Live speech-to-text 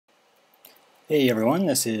Hey everyone,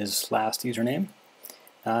 this is Last Username.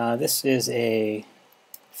 This is a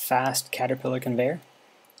fast caterpillar conveyor.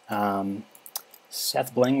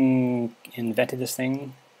 SethBling invented this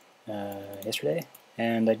thing yesterday,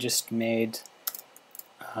 and I just made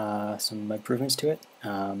some improvements to it.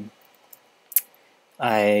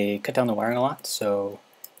 I cut down the wiring a lot, so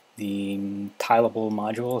the tileable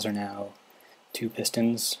modules are now 2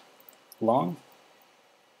 pistons long.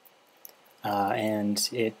 And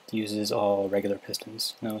it uses all regular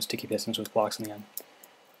pistons, no sticky pistons with blocks on the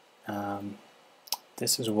end.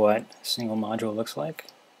 This is what a single module looks like.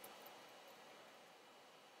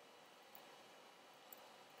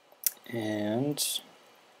 And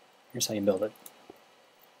here's how you build it.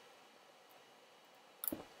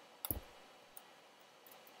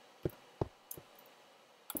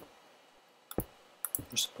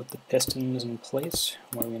 Just put the pistons in place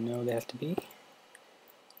where we know they have to be.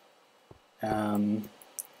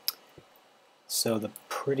 So the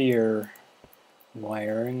prettier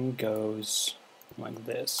wiring goes like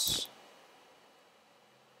this.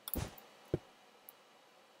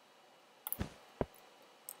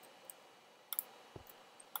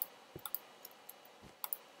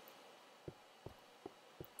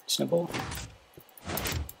 Simple.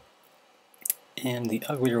 And the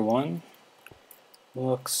uglier one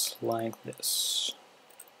looks like this.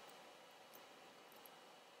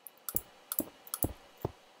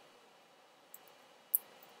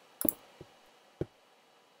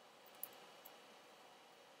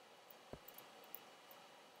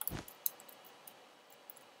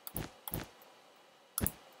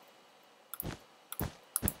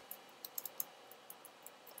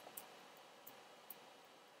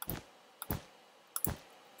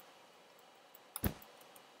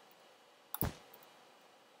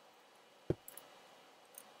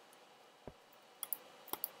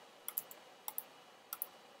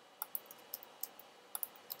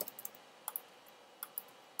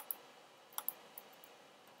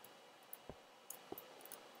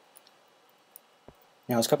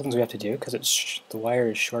 Now there's a couple things we have to do because the wire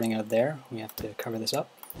is shorting out there. We have to cover this up.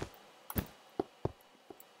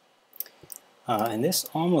 And this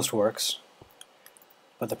almost works,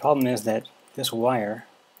 but the problem is that this wire,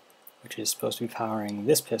 which is supposed to be powering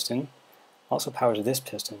this piston, also powers this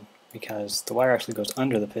piston because the wire actually goes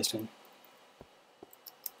under the piston.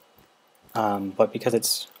 But because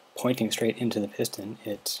it's pointing straight into the piston,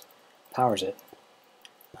 it powers it.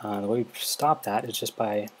 The way we stop that is just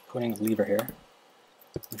by putting a lever here,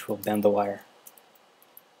 which will bend the wire,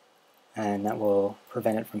 and that will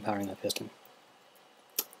prevent it from powering the piston.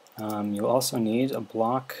 You'll also need a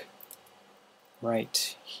block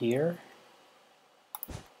right here,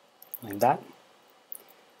 like that,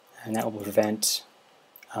 and that will prevent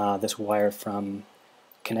this wire from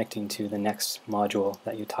connecting to the next module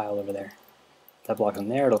that you tile over there. If that block in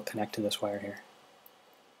there, it'll connect to this wire here.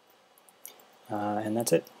 And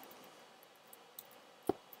that's it.